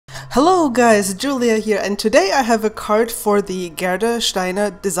Hello guys, Julia here, and today I have a card for the Gerda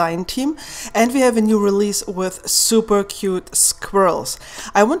Steiner design team, and we have a new release with super cute squirrels.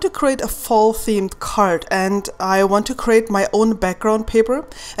 I want to create a fall themed card, and I want to create my own background paper,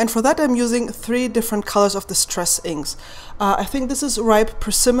 and for that I'm using 3 different colors of distress inks. I think this is ripe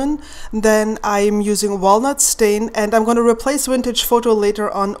persimmon, then I'm using walnut stain, and I'm going to replace vintage photo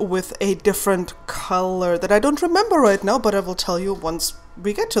later on with a different color that I don't remember right now, but I will tell you once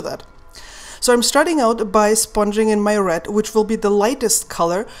we get to that. So I'm starting out by sponging in my red, which will be the lightest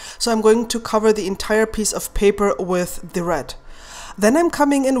color, so I'm going to cover the entire piece of paper with the red. Then I'm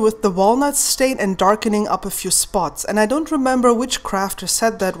coming in with the walnut stain and darkening up a few spots, and I don't remember which crafter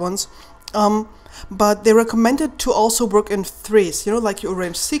said that once, but they recommended to also work in threes, you know, like you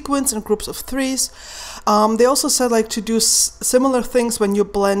arrange sequins in groups of threes. They also said like to do similar things when you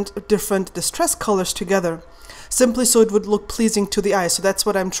blend different distress colors together, simply so it would look pleasing to the eye. So that's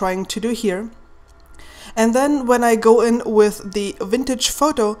what I'm trying to do here. And then when I go in with the vintage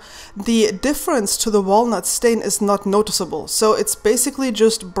photo, the difference to the walnut stain is not noticeable. So it's basically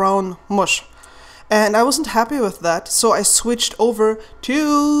just brown mush. And I wasn't happy with that, so I switched over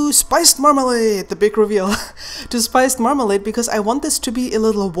to spiced marmalade, the big reveal, to spiced marmalade, because I want this to be a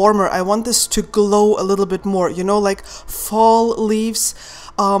little warmer. I want this to glow a little bit more, you know, like fall leaves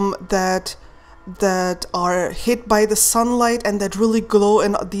that are hit by the sunlight and that really glow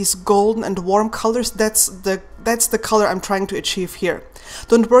in these golden and warm colors. That's the color I'm trying to achieve here.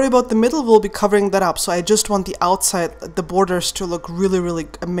 Don't worry about the middle, we'll be covering that up, so I just want the outside, the borders, to look really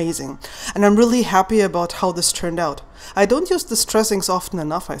amazing. And I'm really happy about how this turned out. I don't use distress inks often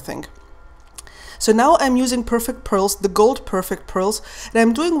enough, I think. So now I'm using Perfect Pearls, the gold Perfect Pearls, and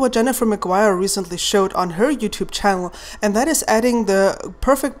I'm doing what Jennifer McGuire recently showed on her YouTube channel, and that is adding the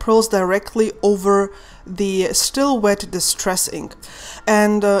Perfect Pearls directly over the still wet distress ink.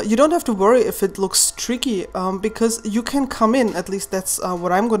 And you don't have to worry if it looks streaky, because you can come in, at least that's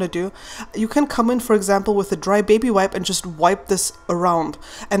what I'm going to do, you can come in, for example, with a dry baby wipe and just wipe this around,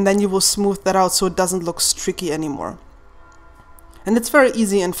 and then you will smooth that out so it doesn't look streaky anymore. And it's very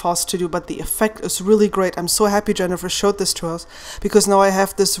easy and fast to do, but the effect is really great. I'm so happy Jennifer showed this to us, because now I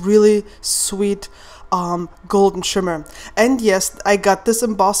have this really sweet golden shimmer. And yes, I got this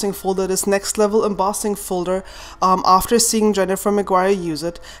embossing folder, this next level embossing folder, after seeing Jennifer McGuire use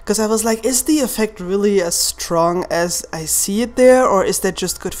it, because I was like, is the effect really as strong as I see it there, or is that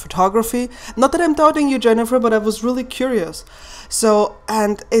just good photography? Not that I'm doubting you, Jennifer, but I was really curious. So,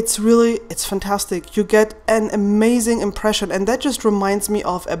 and it's fantastic. You get an amazing impression, and that just reminds me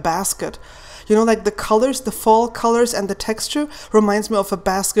of a basket. You know, like the colors, the fall colors and the texture reminds me of a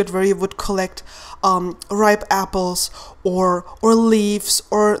basket where you would collect ripe apples or leaves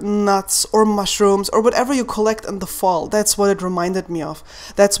or nuts or mushrooms or whatever you collect in the fall. That's what it reminded me of.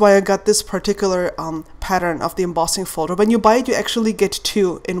 That's why I got this particular pattern of the embossing folder. When you buy it, you actually get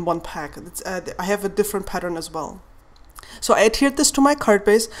 2 in one pack. I have a different pattern as well. So I adhered this to my card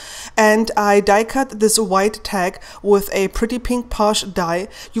base, and I die cut this white tag with a pretty pink posh die.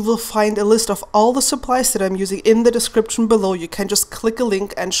 You will find a list of all the supplies that I'm using in the description below. You can just click a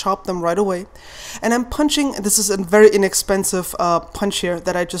link and shop them right away. And I'm punching, this is a very inexpensive punch here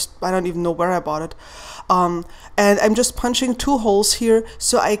that I don't even know where I bought it. And I'm just punching 2 holes here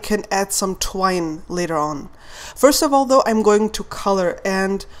so I can add some twine later on. First of all though, I'm going to color,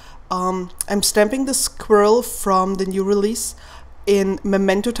 and I'm stamping the squirrel from the new release in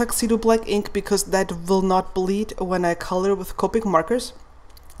Memento Tuxedo Black ink, because that will not bleed when I color with Copic markers.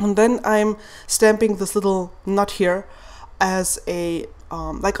 And then I'm stamping this little nut here as a,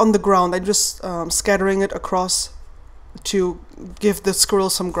 like on the ground. I'm just scattering it across to give the squirrel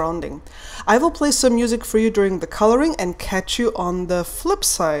some grounding. I will play some music for you during the coloring and catch you on the flip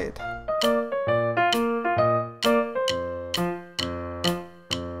side.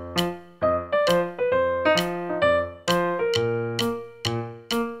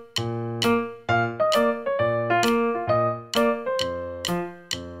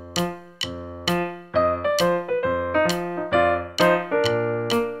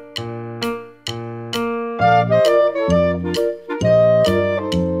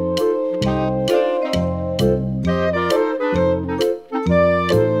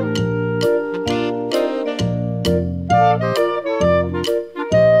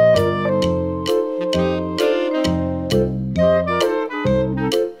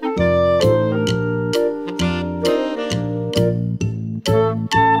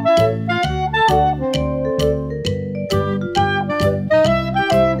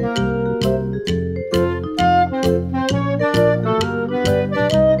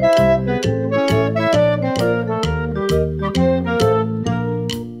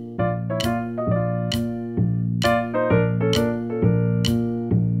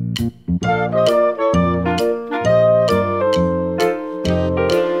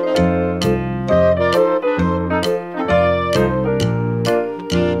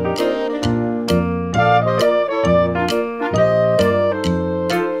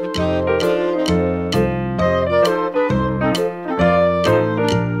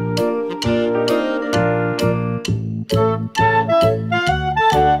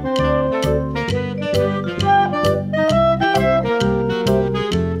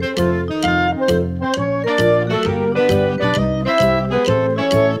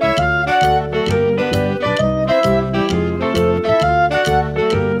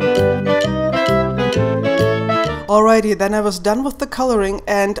 Alrighty, then I was done with the coloring,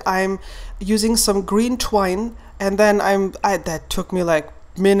 and I'm using some green twine, and then that took me like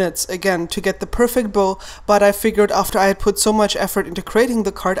minutes again to get the perfect bow, but I figured after I had put so much effort into creating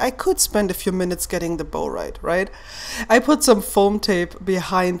the card, I could spend a few minutes getting the bow right? I put some foam tape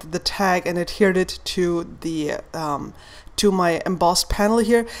behind the tag and adhered it to the to my embossed panel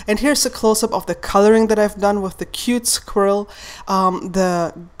here, and here's a close-up of the coloring that I've done with the cute squirrel,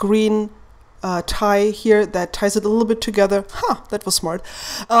 the green tie here that ties it a little bit together. That was smart.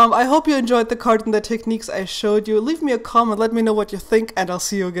 I hope you enjoyed the card and the techniques I showed you. Leave me a comment, let me know what you think, and I'll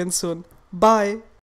see you again soon. Bye!